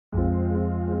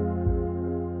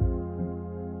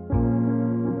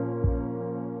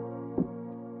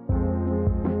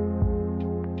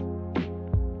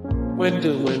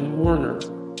Wendelin Werner.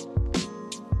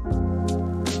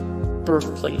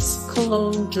 Birthplace,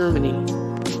 Cologne, Germany.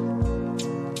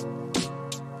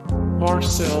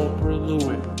 Marcel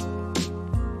Brillouin.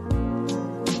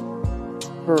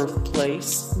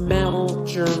 Birthplace, Mel,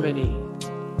 Germany.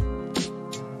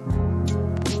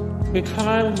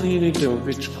 Mikhail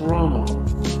Leonidovich Gromov.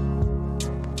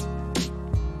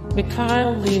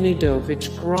 Mikhail Leonidovich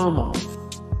Gromov.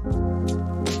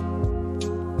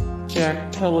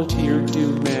 Jacques Pelletier du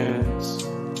Mans.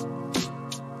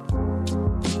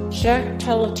 Jacques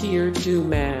Pelletier du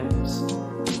Mans.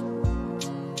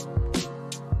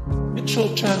 Michel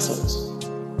Chasles.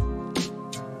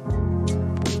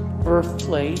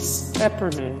 Birthplace,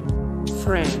 Epernay,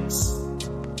 France.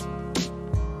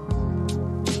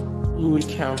 Louis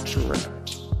Couturat.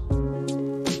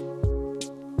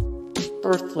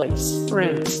 Birthplace,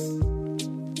 France.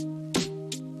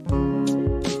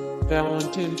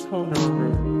 Valentin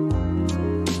Ponaru.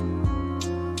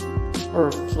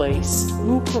 Birthplace,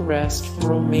 Bucharest,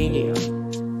 Romania.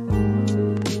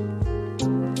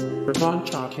 Yvonne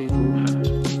Choquet-Bruhat.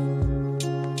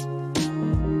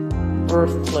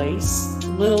 Birthplace,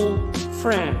 Lille,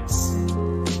 France.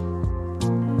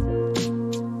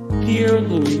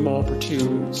 Pierre-Louis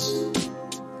Maupertuis.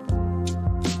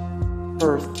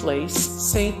 Birthplace,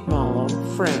 Saint-Malo,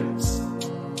 France.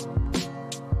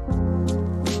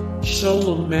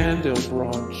 Szolem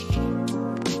Mandelbrojt.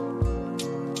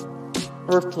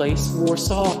 Birthplace,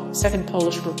 Warsaw, Second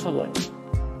Polish Republic.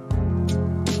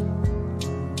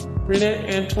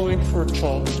 Antoine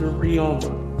de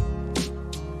Rioma.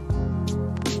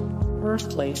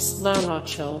 Birthplace, La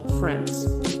Rochelle, France.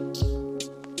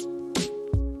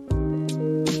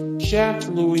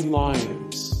 Jacques-Louis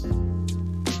Lions.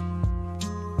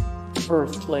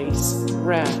 Birthplace,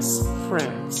 Reims,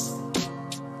 France.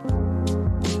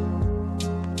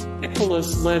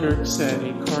 Nicolas Leonard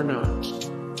Carnot.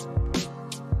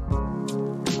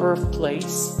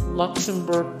 Birthplace,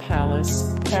 Luxembourg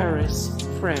Palace, Paris,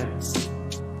 France.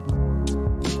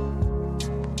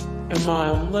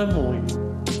 Émile Lemoyne.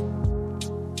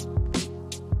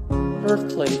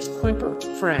 Birthplace, Quimper,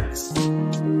 France.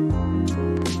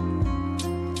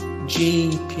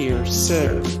 Jean-Pierre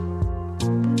Serre.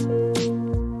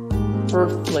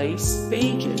 Birthplace,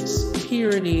 Bages,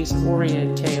 Pyrenees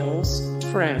Orientales,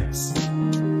 France.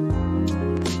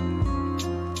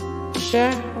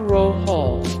 Jacques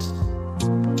Rohault.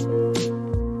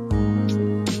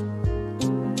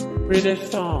 Ren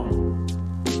Thom.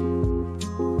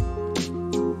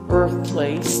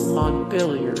 Birthplace,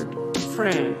 Montbéliard,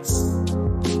 France.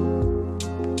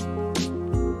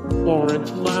 Laurent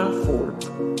Lafforgue.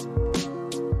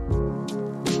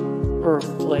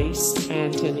 Birthplace,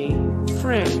 Antony,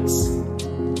 France.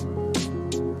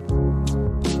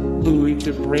 Louis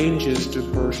de Branges de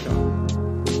Bergerac.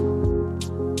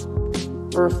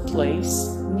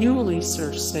 Birthplace,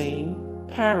 Neuilly-sur-Seine,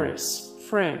 Paris,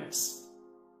 France.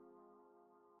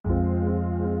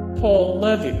 Paul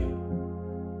Levy.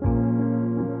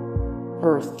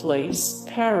 Birthplace,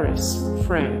 Paris,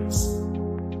 France.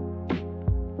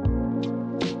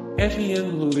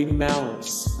 Etienne Louis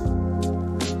Malice.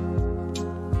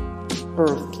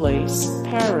 Birthplace,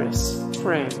 Paris,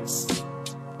 France.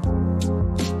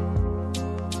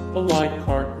 Belike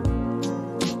Carton.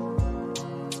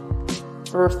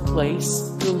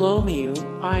 Birthplace, Dolomieu,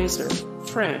 Isère,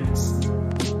 France.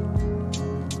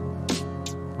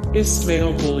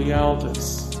 Ismal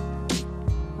Bullialdus.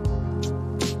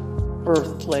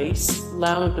 Birthplace,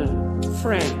 Loudun,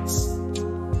 France.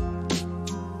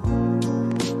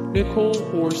 Nicole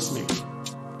Oresme.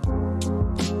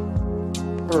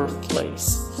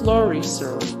 Birthplace,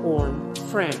 Fleury-sur-Orne,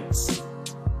 France.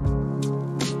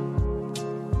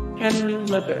 Henri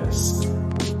Lebesgue.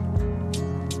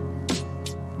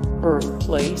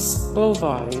 Birthplace,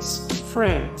 Beauvais,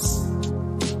 France.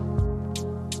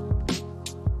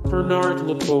 Bernard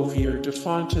Lebouvier de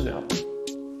Fontenelle.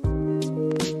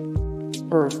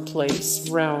 Birthplace,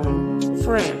 Rouen,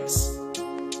 France.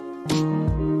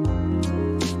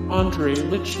 Andr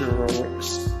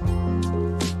Lichnerowicz.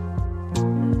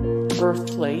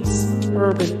 Birthplace,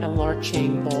 Urban et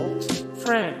l'Archambault,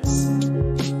 France.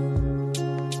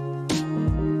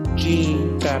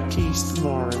 Jean-Baptiste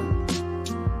Morin.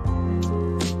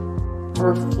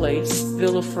 Birthplace,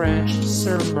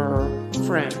 Villefranche-sur-Mer,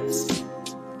 France.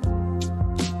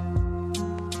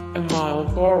 Ismal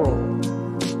Bullialdus.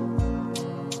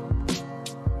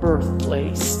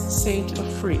 Birthplace,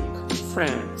 Saint-Affrique,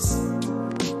 France.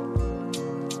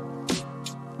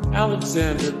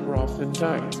 Alexander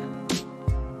Grothendieck.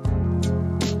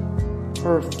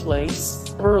 Birthplace,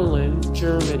 Berlin,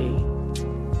 Germany.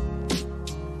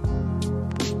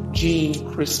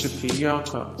 Jean-Christophe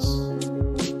Yoccoz.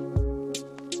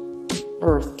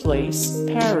 Birthplace,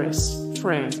 Paris,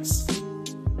 France.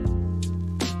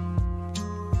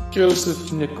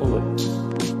 Joseph Nicolet.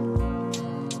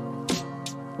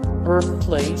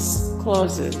 Birthplace,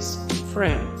 Closes,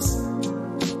 France.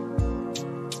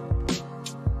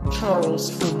 Charles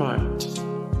Fermite.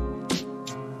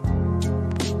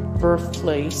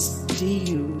 Birthplace,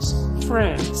 Dieuze,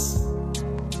 France.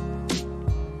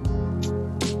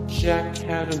 Jacques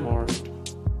Hadamard.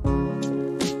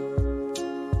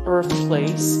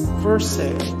 Birthplace,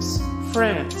 Versailles,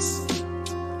 France.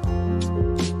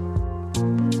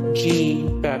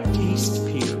 Jean-Baptiste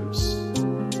Prs.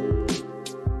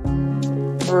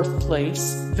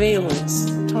 Birthplace, Valence,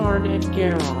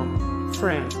 Tarn-et-Garonne,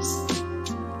 France.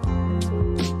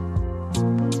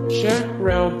 Jacques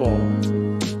Roubaud.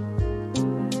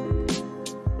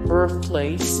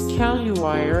 Birthplace,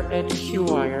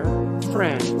 Caluire-et-Cuire,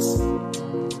 France.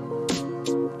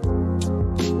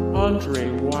 Andr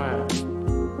Weil.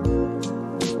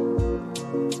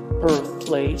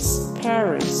 Birthplace,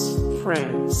 Paris,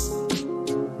 France.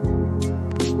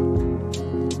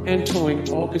 Antoine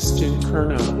Augustin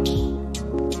Cournot.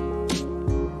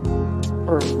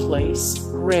 Birthplace,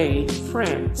 Ray,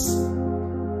 France.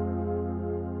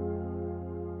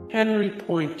 Henri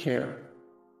Poincar.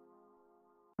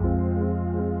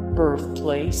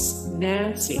 Birthplace,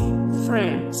 Nancy,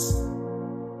 France.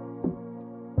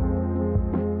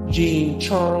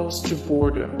 Jean-Charles de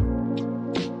Bordeaux.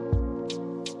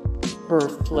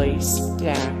 Birthplace,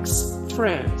 Dax,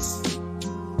 France.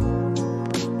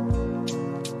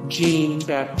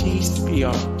 Jean-Baptiste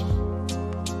Biot.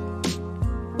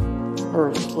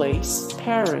 Birthplace,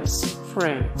 Paris,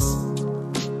 France.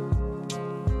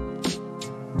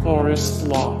 Maurice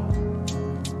Law.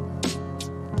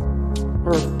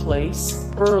 Birthplace,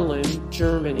 Berlin,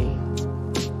 Germany.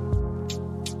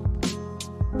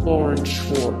 Laurent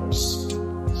Schwartz.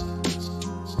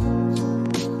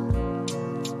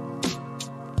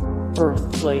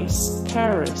 Birthplace,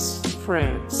 Paris,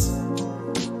 France.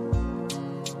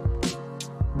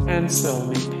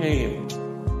 Anselme Payne.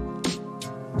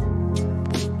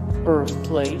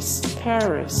 Birthplace,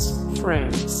 Paris,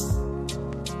 France.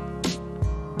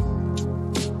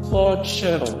 Claude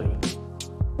Chatelet.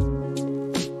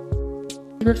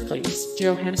 Birthplace,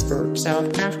 Johannesburg,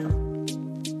 South Africa.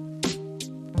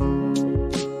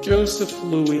 Joseph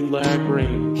Louis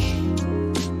Lagrange.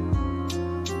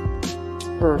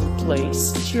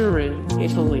 Birthplace, Turin,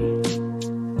 Italy.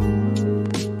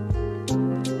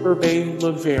 Urbain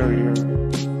Le Verrier.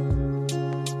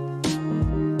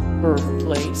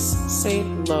 Birthplace,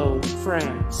 Saint-Lô,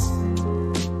 France.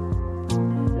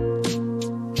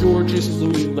 Georges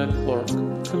Louis Leclerc,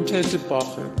 Comte de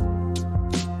Buffon.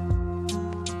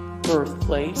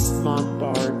 Birthplace,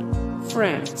 Montbard,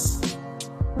 France.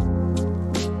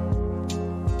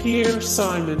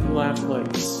 Pierre-Simon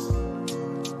Laplace.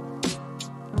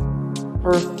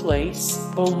 Birthplace,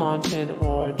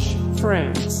 Beaumont-en-Auge,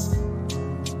 France.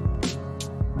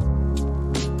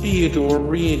 Theodore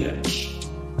Rienich.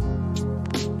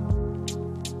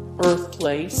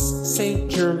 Birthplace,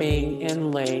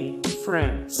 Saint-Germain-en-Laye,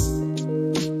 France.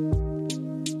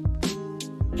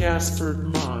 Gaspard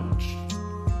Monge.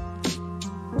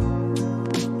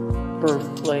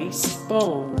 Birthplace,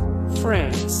 Beaune,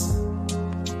 France.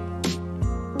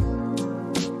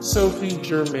 Sophie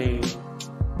Germain.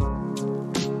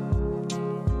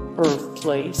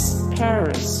 Birthplace,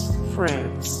 Paris,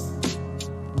 France.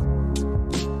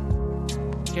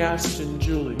 Gaston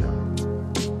Julia.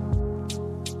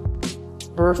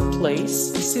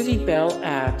 Birthplace, Sidi Bel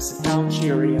Abs,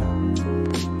 Algeria.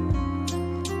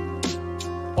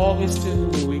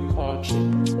 Augustin Louis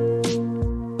Cauchy.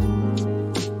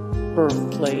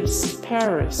 Birthplace,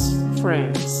 Paris,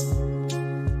 France.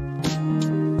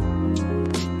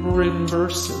 Marin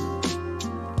Merson.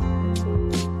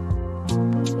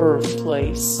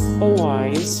 Birthplace,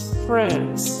 Oise,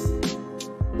 France.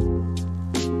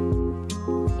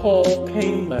 Paul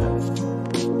Painlev.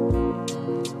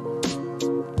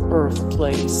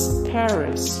 Birthplace,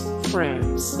 Paris,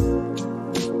 France.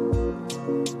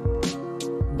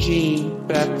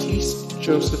 Jean-Baptiste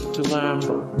Joseph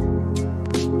D'Alembert.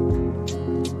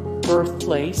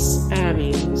 Birthplace,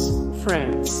 Amiens,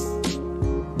 France.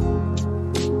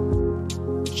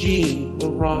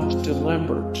 Jean-Laurent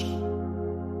Lambert.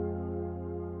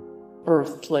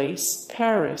 Birthplace,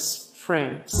 Paris,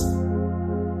 France.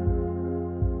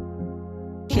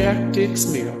 Jacques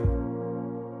Dixmere.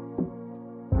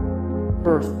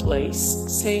 Birthplace,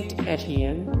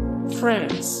 Saint-Étienne,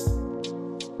 France.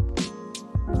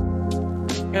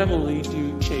 Emily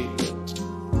du Chaplet.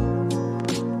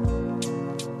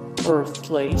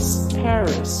 Birthplace,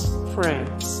 Paris,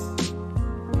 France.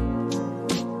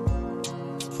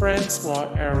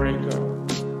 François Arago.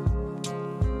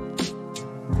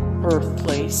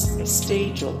 Birthplace,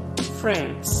 Estagel,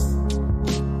 France.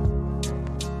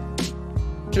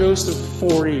 Joseph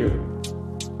Fourier.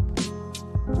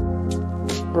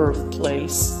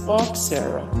 Birthplace,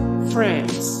 Auxerre,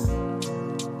 France.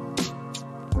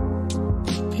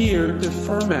 Pierre de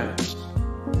Fermat.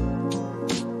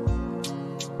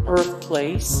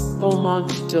 Birthplace, Beaumont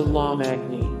de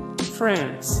Lomagny,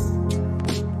 France.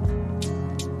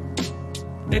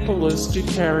 Nicolas de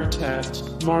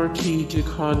Caratat, Marquis de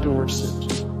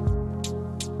Condorcet.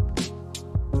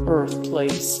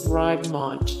 Birthplace,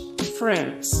 Rigemont,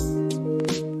 France.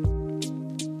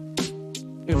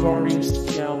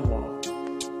 Évariste Galois.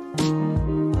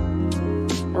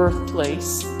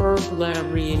 Birthplace,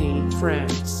 Berg-la-Réunion,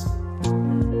 France.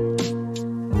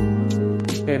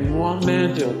 Benoît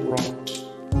Mandelbrot.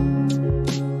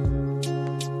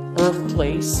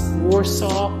 Birthplace,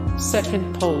 Warsaw,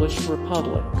 Second Polish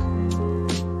Republic.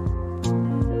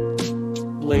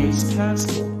 Blaise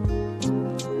Pascal.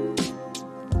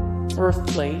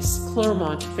 Birthplace,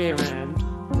 Clermont-Ferrand,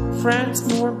 France.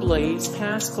 More Blaise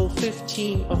Pascal,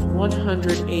 15 of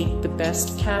 108, the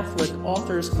best Catholic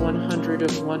authors, 100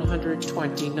 of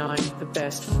 129, the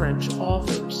best French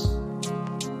authors.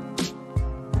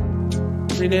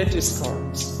 René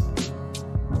Descartes.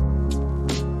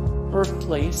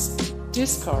 Birthplace,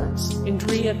 Descartes,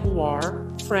 Indre-et-Loire,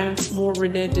 France. More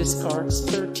René Descartes,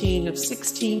 13 of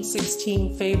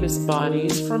 1616, famous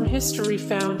bodies from history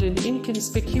found in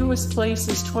inconspicuous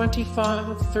places, 25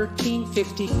 of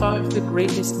 1355, the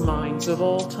greatest minds of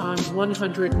all time,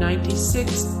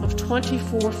 196 of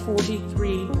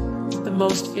 2443, the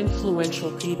most influential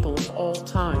people of all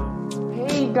time.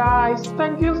 Hey guys,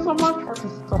 thank you so much for the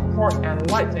support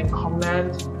and likes and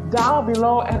comments down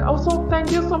below, and also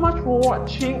thank you so much for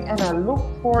watching, and I look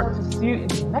forward to see you in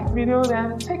the next video.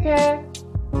 Then take care,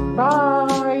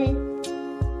 bye.